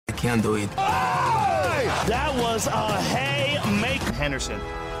can do it. That was a haymaker. Henderson.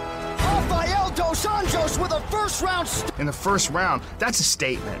 Rafael dos Anjos with a first-round. In the first round, that's a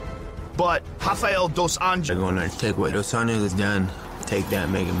statement. But Rafael dos Anjos. They're going to take what Dos Anjos has done, take that,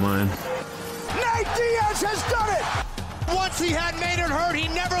 make it mine. Nate Diaz has done it! Once he had Maynard hurt, he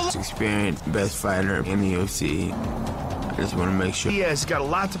never left. Experienced, best fighter in the UFC. I just want to make sure. Diaz has got a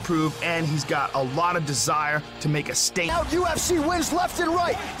lot to prove, and he's got a lot of desire to make a statement. Out UFC wins left and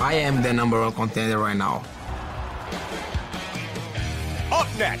right. I am the #1 contender right now. Up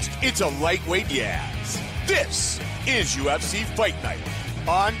next, it's a lightweight Diaz. This is UFC Fight Night.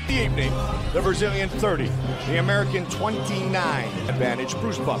 On the evening, the Brazilian 30, the American 29 advantage,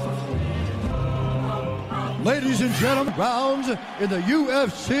 Bruce Buffer. Ladies and gentlemen, rounds in the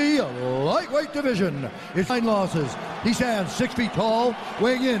UFC lightweight division. It's 9 losses. He stands 6 feet tall,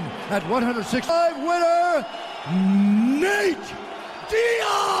 weighing in at 165. Winner, Nate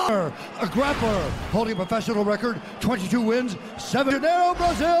Diaz! A grappler, holding a professional record, 22 wins, 7. Janeiro,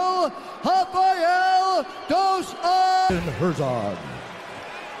 Brazil, Rafael dos Anjos.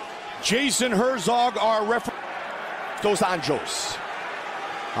 Jason Herzog, our referee, Dos Anjos,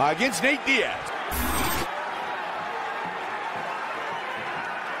 against Nate Diaz.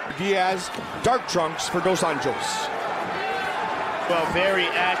 Diaz, dark trunks for Dos Anjos. Well, very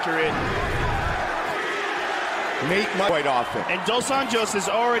accurate. Nate quite often. And Dos Anjos has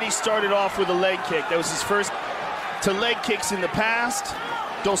already started off with a leg kick. That was his first to leg kicks in the past.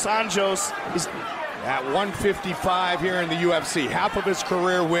 Dos Anjos is at 155 here in the UFC. Half of his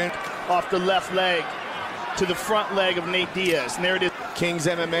career went off the left leg to the front leg of Nate Diaz. And there it is. King's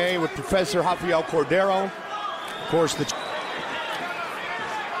MMA with Professor Rafael Cordero. Of course,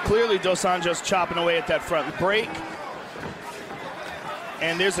 clearly Dos Anjos chopping away at that front break.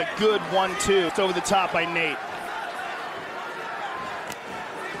 And there's a good 1-2. It's over the top by Nate.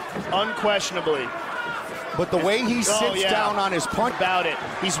 Unquestionably. But the way he sits down on his punch. About it.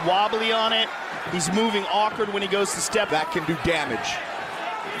 He's wobbly on it. He's moving awkward when he goes to step. That can do damage.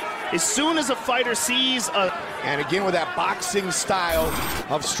 As soon as a fighter sees a... And again with that boxing style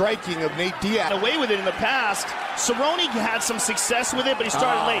of striking of Nate Diaz. Away with it in the past. Cerrone had some success with it, but he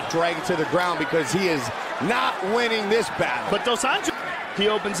started late. Drag it to the ground because he is not winning this battle. But Dos Anjos, he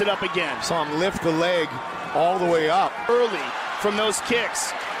opens it up again. Saw him lift the leg all the way up. Early from those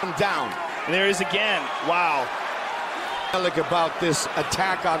kicks. Down. And there he is again. Wow. Look about this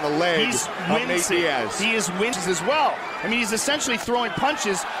attack on the leg of Nate Diaz. He is wincing as well. I mean, he's essentially throwing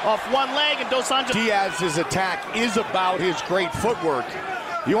punches off one leg, and Dos Anjos. Diaz's attack is about his great footwork.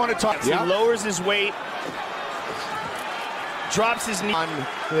 You want to talk? He lowers his weight, drops his knee on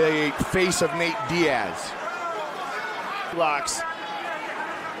the face of Nate Diaz. Blocks.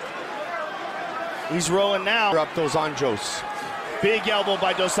 He's rolling now. Up Dos Anjos. Big elbow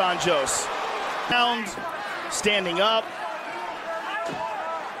by Dos Anjos. Pound, standing up.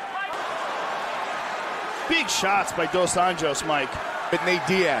 Big shots by Dos Anjos, Mike. But Nate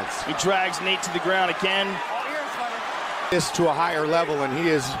Diaz. He drags Nate to the ground again. This to a higher level, and he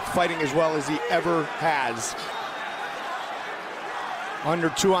is fighting as well as he ever has. Under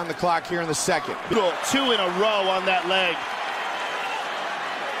 2 on the clock here in the second. 2 in a row on that leg.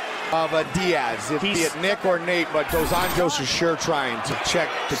 Of Diaz, if be it Nick or Nate, but Dos Anjos is sure trying to check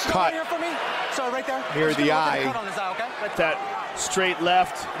the cut near the eye. That straight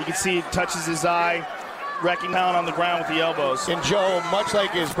left, you can see it touches his eye, wrecking down on the ground with the elbows. And Joe, much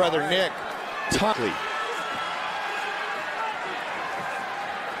like his brother Nick, tightly.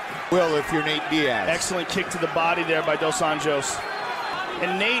 Will if you're Nate Diaz. Excellent kick to the body there by Dos Anjos.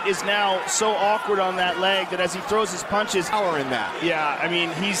 And Nate is now so awkward on that leg that as he throws his punches, power in that. Yeah, I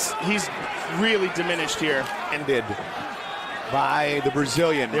mean, he's really diminished here. Ended by the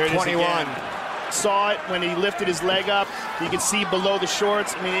Brazilian, there 21. Saw it when he lifted his leg up. You can see below the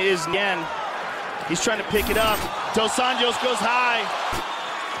shorts. I mean, it is again. He's trying to pick it up. Dos Anjos goes high.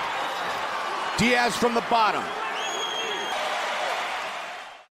 Diaz from the bottom.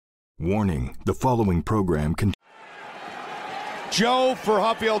 Warning, the following program contains Joe for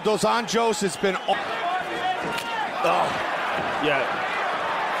Rafael dos Anjos. It's been. Yeah.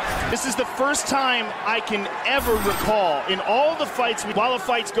 This is the first time I can ever recall in all the fights while a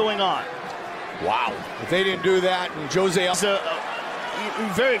fight's going on. Wow. If they didn't do that, and Jose.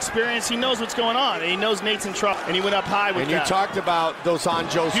 He's very experienced. He knows what's going on, and he knows Nate's in trouble. And he went up high with that. And you talked about Dos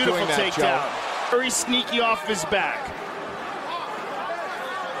Anjos doing that, takedown. Joe. Very sneaky off his back.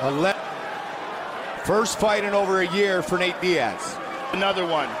 First fight in over a year for Nate Diaz. Another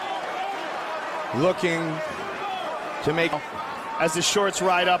one. Looking to make. As the shorts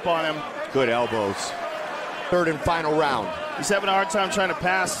ride up on him. Good elbows. Third and final round. He's having a hard time trying to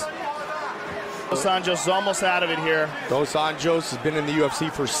pass. Dos Anjos is almost out of it here. Dos Anjos has been in the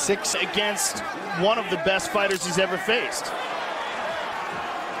UFC for 6 against one of the best fighters he's ever faced.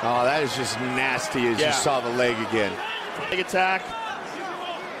 Oh, that is just nasty as you saw the leg again. Big attack.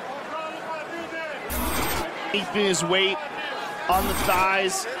 Keeping his weight on the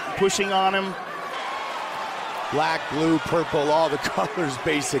thighs, pushing on him. Black, blue, purple, all the colors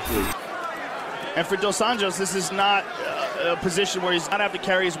basically. And for Dos Anjos, this is not a position where he's not have to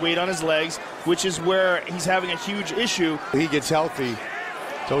carry his weight on his legs, which is where he's having a huge issue. He gets healthy.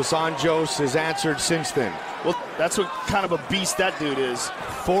 Dos Anjos has answered since then. Well, that's what kind of a beast that dude is.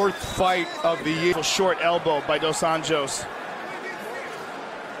 4th fight of the year. A short elbow by Dos Anjos.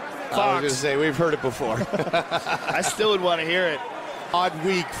 I was going to say, we've heard it before. I still would want to hear it. Odd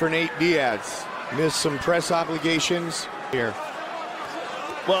week for Nate Diaz. Missed some press obligations here.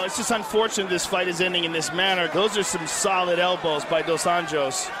 Well, it's just unfortunate this fight is ending in this manner. Those are some solid elbows by Dos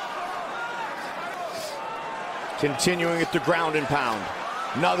Anjos. Continuing at the ground and pound.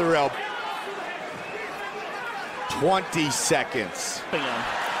 Another elbow. 20 seconds.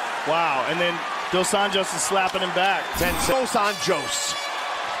 Wow, and then Dos Anjos is slapping him back. Dos Anjos,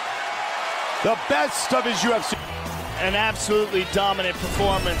 the best of his UFC. An absolutely dominant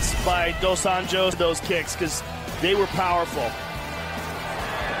performance by Dos Anjos. Those kicks, because they were powerful.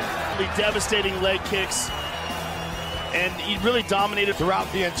 Devastating leg kicks, and he really dominated throughout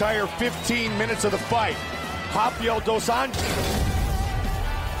the entire 15 minutes of the fight. Rafael dos Anjos.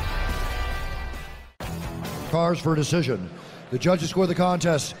 Cars for decision. The judges score the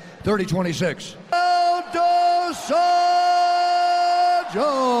contest 30-26. Dos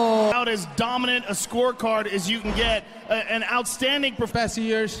Anjos. Out as dominant a scorecard as you can get, an outstanding past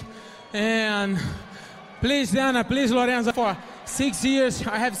years, and please Dana, please Lorenzo, for 6 years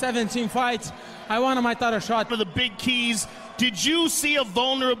I have 17 fights. I wanted my title shot. For the big keys, did you see a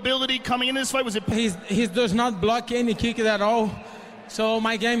vulnerability coming in this fight? Was it? He does not block any kick at all. So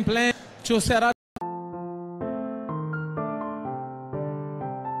my game plan to set up